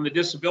Rachel from the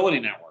Disability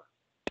Network?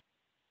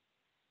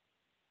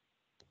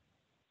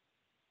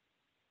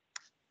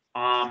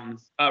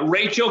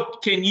 Rachel,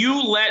 can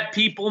you let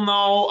people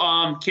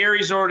know,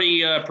 Carrie's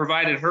already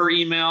provided her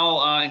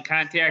email and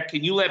contact.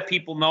 Can you let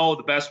people know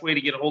the best way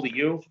to get a hold of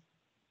you?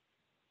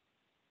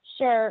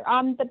 Sure.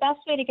 The best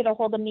way to get a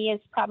hold of me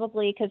is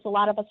probably, because a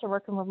lot of us are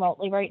working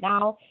remotely right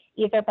now,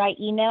 either by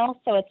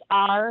email. So it's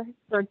R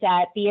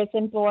Burdette, B as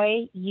in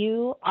boy,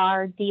 U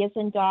R D as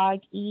in dog,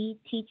 E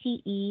T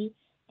T E,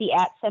 the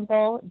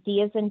 @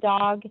 D as in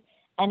dog,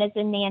 N as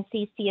in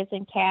Nancy, C as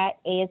in cat,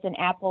 A as in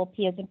apple,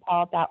 P as in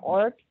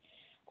paul.org,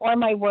 or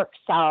my work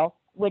cell,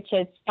 which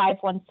is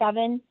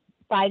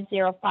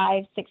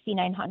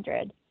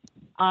 517-505-6900.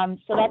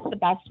 So that's the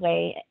best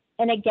way.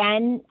 And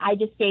again, I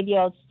just gave you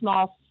a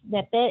small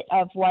snippet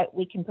of what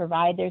we can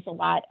provide. There's a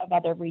lot of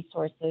other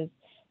resources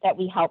that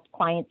we help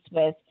clients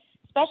with,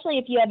 especially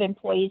if you have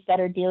employees that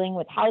are dealing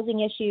with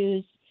housing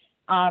issues,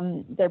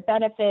 their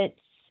benefits,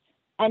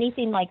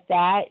 anything like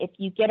that. If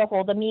you get a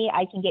hold of me,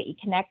 I can get you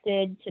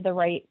connected to the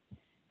right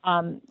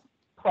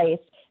place.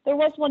 There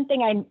was one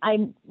thing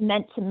I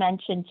meant to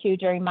mention too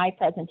during my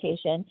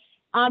presentation.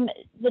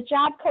 The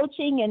job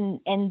coaching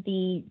and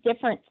the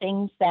different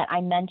things that I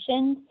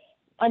mentioned,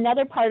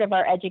 another part of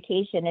our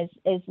education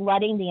is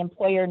letting the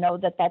employer know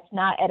that that's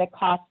not at a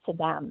cost to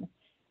them.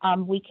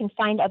 We can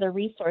find other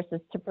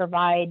resources to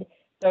provide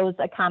those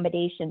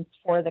accommodations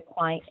for the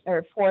client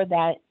or for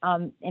that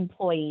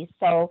employee.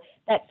 So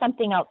that's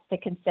something else to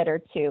consider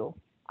too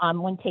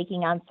when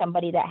taking on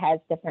somebody that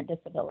has different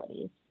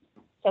disabilities.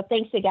 So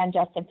thanks again,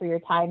 Justin, for your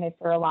time and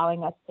for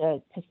allowing us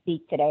to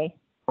speak today.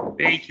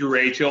 Thank you,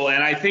 Rachel.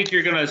 And I think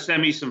you're going to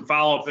send me some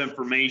follow-up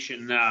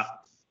information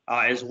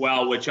as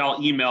well, which I'll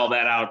email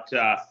that out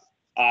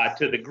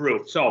to the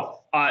group. So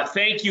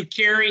thank you,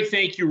 Carrie.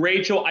 Thank you,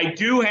 Rachel. I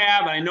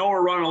know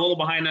we're running a little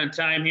behind on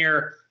time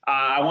here.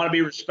 I want to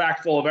be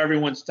respectful of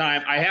everyone's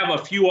time. I have a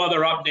few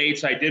other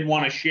updates I did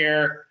want to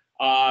share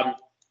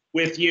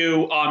with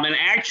you. And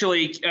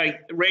actually,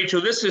 Rachel,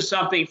 this is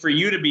something for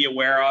you to be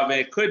aware of.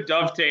 It could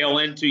dovetail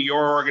into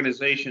your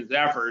organization's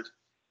efforts.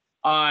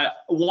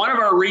 One of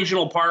our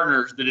regional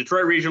partners, the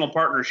Detroit Regional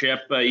Partnership,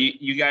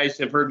 you guys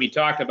have heard me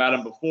talk about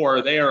them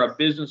before. They are a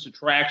business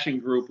attraction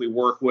group we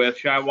work with,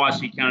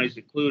 Shiawassee County's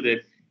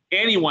included.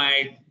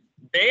 Anyway,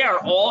 they are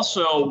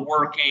also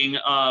working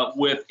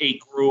with a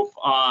group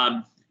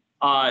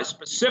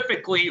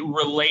specifically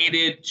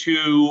related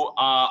to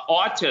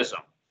autism.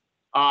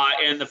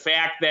 And the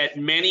fact that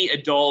many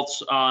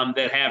adults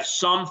that have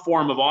some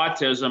form of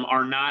autism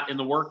are not in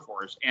the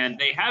workforce. And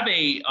they have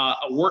a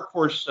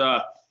workforce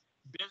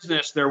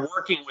business they're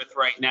working with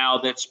right now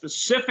that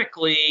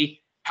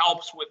specifically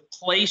helps with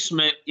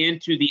placement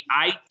into the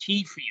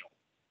IT field.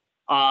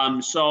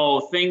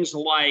 So things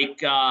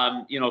like,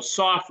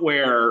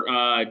 software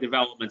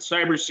development,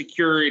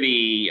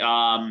 cybersecurity,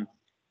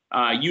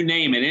 you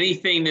name it,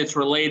 anything that's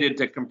related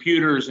to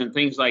computers and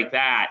things like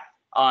that.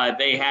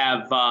 They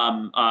have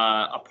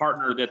a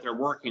partner that they're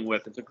working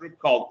with. It's a group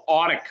called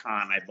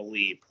Auticon, I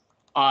believe.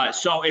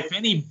 So if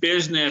any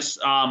business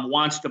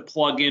wants to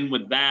plug in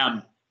with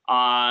them,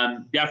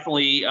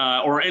 definitely,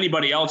 or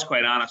anybody else,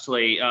 quite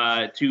honestly,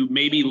 to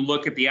maybe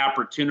look at the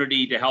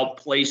opportunity to help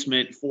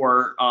placement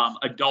for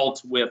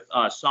adults with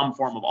some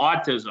form of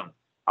autism.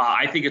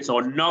 I think it's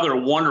another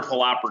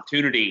wonderful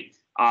opportunity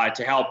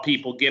to help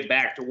people get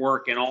back to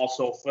work and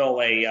also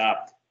fill a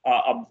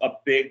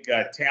big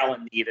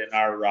talent need in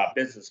our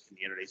business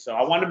community. So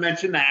I want to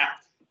mention that.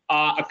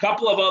 A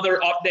couple of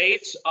other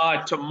updates.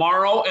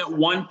 Tomorrow at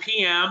 1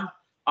 p.m.,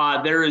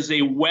 there is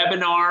a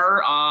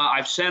webinar.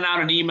 I've sent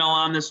out an email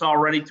on this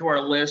already to our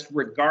list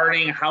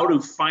regarding how to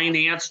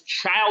finance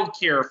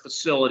childcare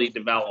facility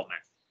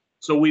development.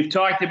 So we've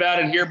talked about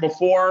it here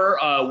before.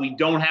 We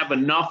don't have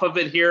enough of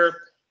it here.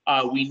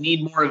 We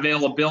need more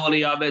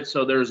availability of it.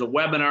 So there's a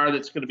webinar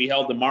that's going to be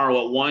held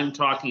tomorrow at 1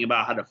 talking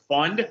about how to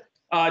fund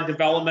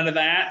development of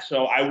that.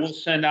 So I will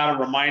send out a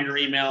reminder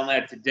email on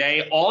that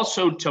today.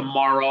 Also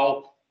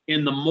tomorrow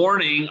in the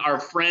morning, our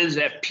friends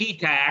at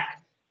PTAC,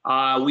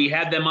 we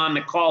had them on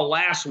the call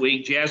last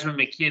week, Jasmine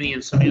McKinney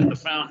and Samantha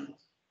Fountain.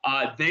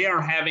 They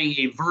are having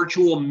a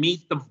virtual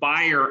Meet the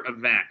Buyer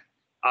event.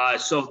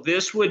 So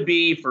this would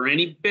be for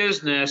any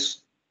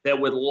business that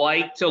would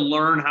like to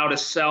learn how to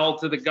sell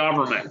to the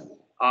government.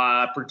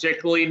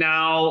 Particularly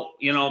now,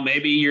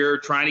 maybe you're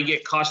trying to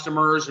get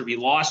customers, or you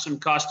lost some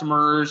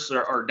customers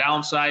or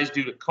downsized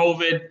due to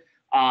COVID.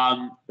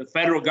 The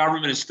federal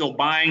government is still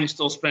buying,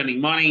 still spending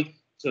money.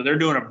 So they're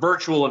doing a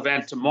virtual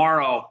event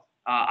tomorrow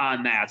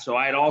on that. So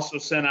I'd also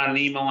sent out an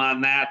email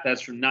on that.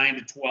 That's from 9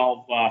 to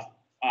 12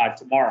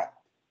 tomorrow.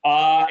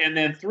 And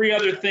then 3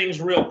 other things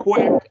real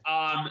quick.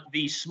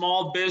 The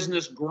small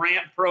business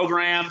grant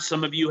program,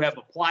 some of you have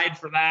applied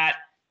for that.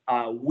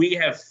 We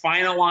have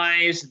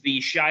finalized the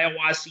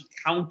Shiawassee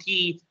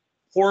County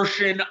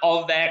portion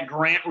of that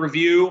grant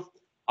review.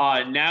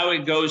 Now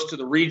it goes to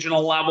the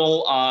regional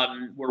level.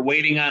 We're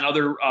waiting on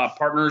other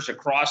partners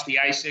across the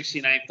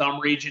I-69 Thumb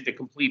region to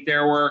complete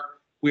their work.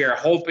 We are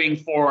hoping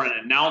for an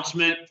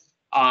announcement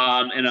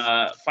and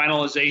a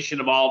finalization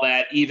of all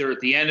that either at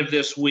the end of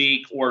this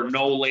week or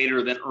no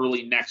later than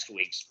early next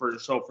week.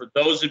 So for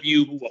those of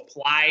you who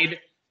applied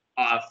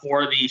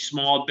for the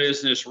Small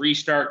Business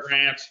Restart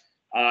Grants,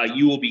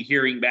 you will be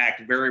hearing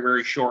back very,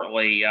 very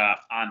shortly on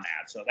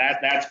that. So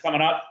that's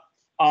coming up.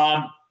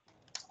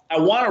 I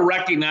want to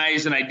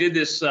recognize, and I did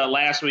this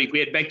last week, we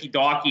had Becky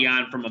Dawkey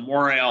on from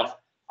Memorial.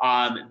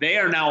 They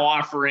are now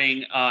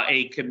offering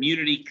a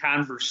community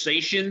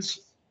conversations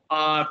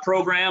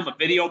program, a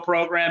video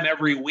program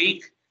every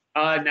week.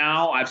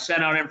 Now I've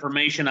sent out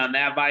information on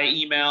that via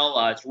email.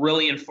 It's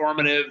really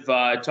informative,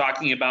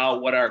 talking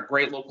about what our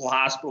great local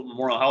hospital,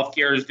 Memorial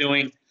Healthcare, is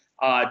doing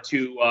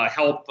to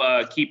help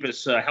keep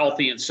us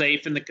healthy and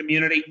safe in the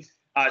community.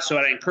 So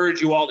I'd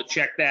encourage you all to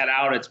check that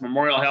out. It's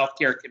Memorial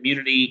Healthcare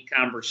Community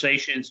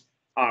Conversations.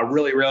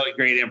 Really, really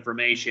great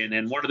information.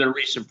 And one of their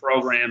recent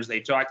programs they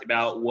talked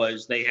about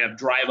was they have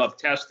drive-up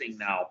testing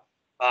now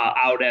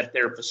out at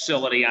their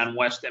facility on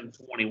West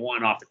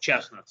M21 off of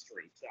Chestnut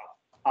Street. So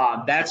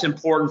that's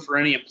important for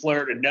any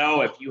employer to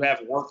know. If you have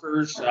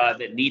workers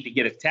that need to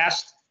get a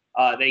test,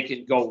 they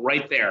can go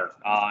right there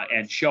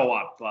and show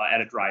up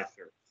at a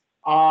drive-thru.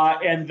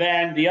 And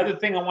then the other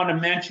thing I want to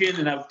mention,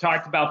 and I've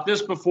talked about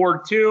this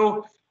before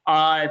too,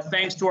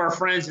 thanks to our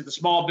friends at the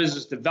Small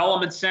Business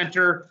Development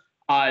Center,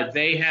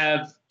 they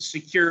have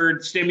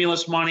secured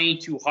stimulus money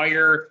to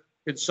hire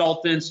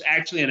consultants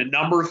actually in a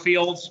number of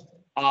fields.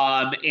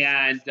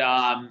 And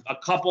a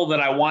couple that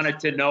I wanted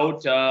to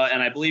note,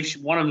 and I believe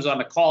one of them is on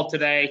the call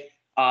today,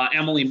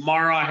 Emily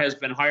Mara has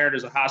been hired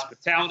as a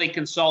hospitality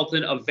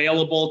consultant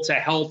available to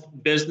help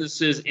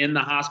businesses in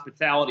the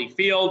hospitality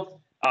field.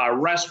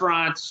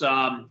 Restaurants,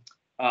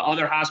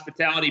 other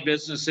hospitality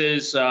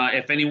businesses,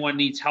 if anyone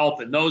needs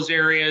help in those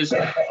areas.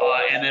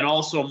 And then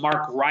also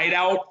Mark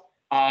Rideout,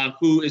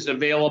 who is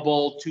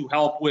available to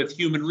help with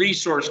human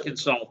resource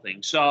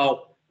consulting.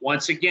 So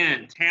once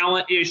again,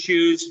 talent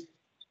issues,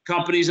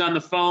 companies on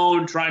the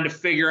phone trying to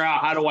figure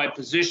out how do I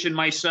position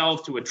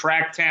myself to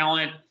attract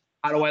talent?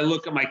 How do I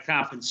look at my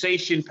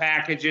compensation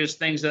packages,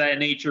 things of that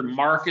nature?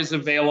 Mark is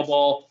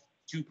available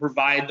to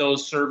provide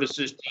those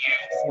services to you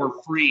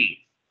for free.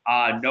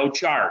 No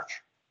charge.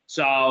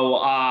 So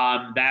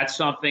that's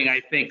something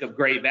I think of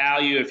great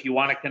value. If you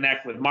want to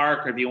connect with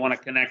Mark, or if you want to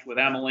connect with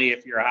Emily,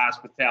 if you're a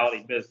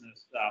hospitality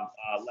business,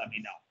 let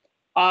me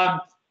know.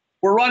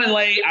 We're running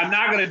late. I'm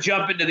not going to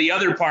jump into the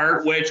other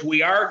part, which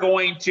we are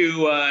going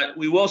to,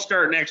 we will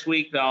start next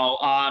week though.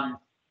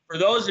 For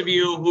those of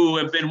you who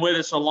have been with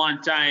us a long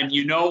time,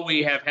 you know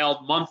we have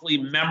held monthly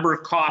member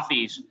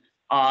coffees,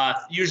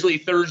 usually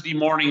Thursday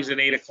mornings at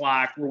 8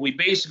 o'clock, where we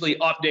basically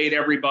update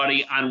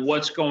everybody on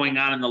what's going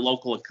on in the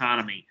local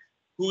economy.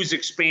 Who's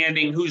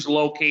expanding, who's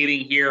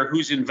locating here,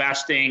 who's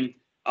investing,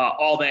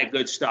 all that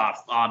good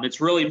stuff. It's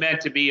really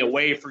meant to be a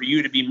way for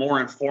you to be more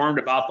informed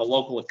about the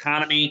local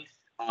economy.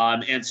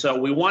 And so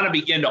we want to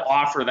begin to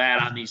offer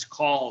that on these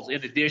calls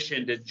in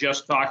addition to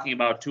just talking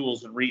about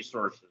tools and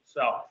resources.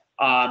 So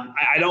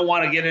I don't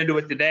want to get into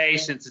it today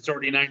since it's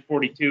already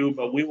 9:42,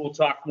 but we will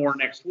talk more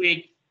next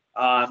week.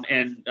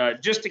 And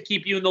just to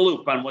keep you in the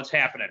loop on what's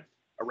happening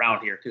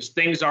around here, because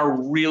things are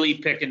really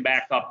picking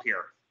back up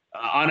here.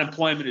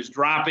 Unemployment is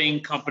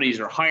dropping, companies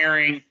are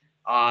hiring,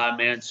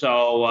 and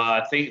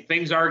so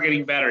things are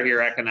getting better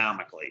here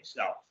economically.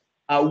 So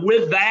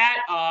with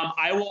that,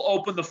 I will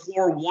open the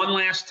floor one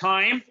last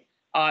time.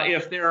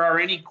 If there are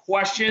any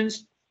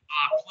questions,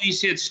 please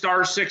hit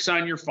 *6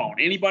 on your phone.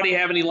 Anybody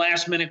have any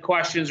last minute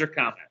questions or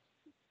comments?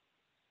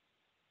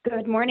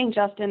 Good morning,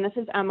 Justin. This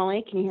is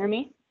Emily. Can you hear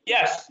me?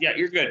 Yes. Yeah,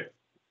 you're good.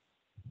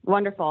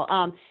 Wonderful.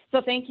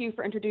 So thank you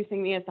for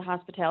introducing me as the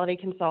hospitality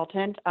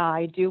consultant.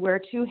 I do wear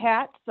two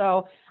hats.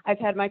 So I've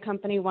had my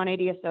company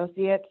 180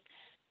 Associates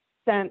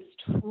since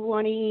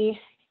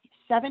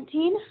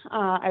 2017.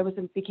 I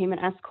became an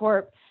S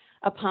Corp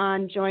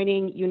upon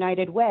joining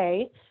United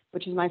Way,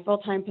 which is my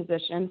full-time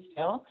position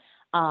still.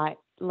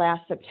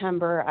 Last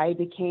September, I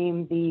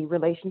became the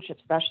relationship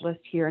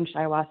specialist here in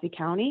Shiawassee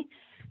County.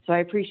 So I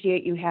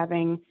appreciate you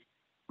having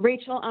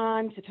Rachel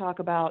on to talk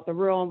about the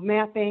rural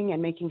mapping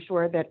and making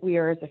sure that we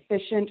are as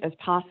efficient as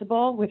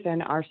possible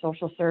within our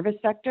social service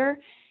sector.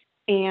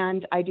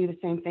 And I do the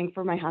same thing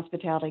for my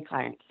hospitality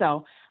clients.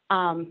 So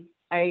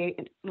I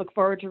look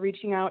forward to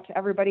reaching out to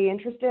everybody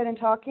interested in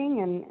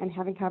talking and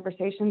having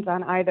conversations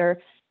on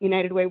either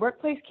United Way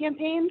workplace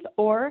campaigns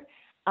or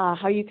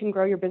how you can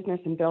grow your business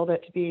and build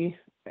it to be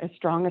as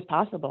strong as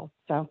possible.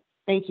 So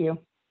thank you.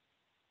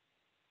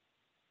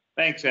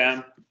 Thanks,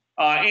 Em.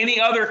 Any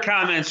other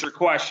comments or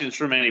questions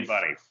from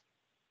anybody?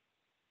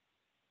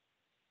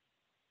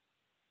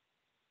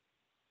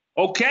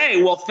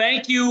 Okay, well,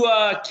 thank you,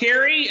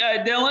 Carrie,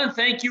 Dylan.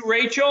 Thank you,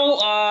 Rachel.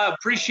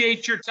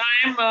 Appreciate your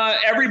time,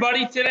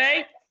 everybody,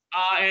 today.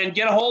 And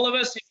get a hold of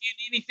us if you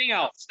need anything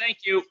else.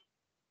 Thank you.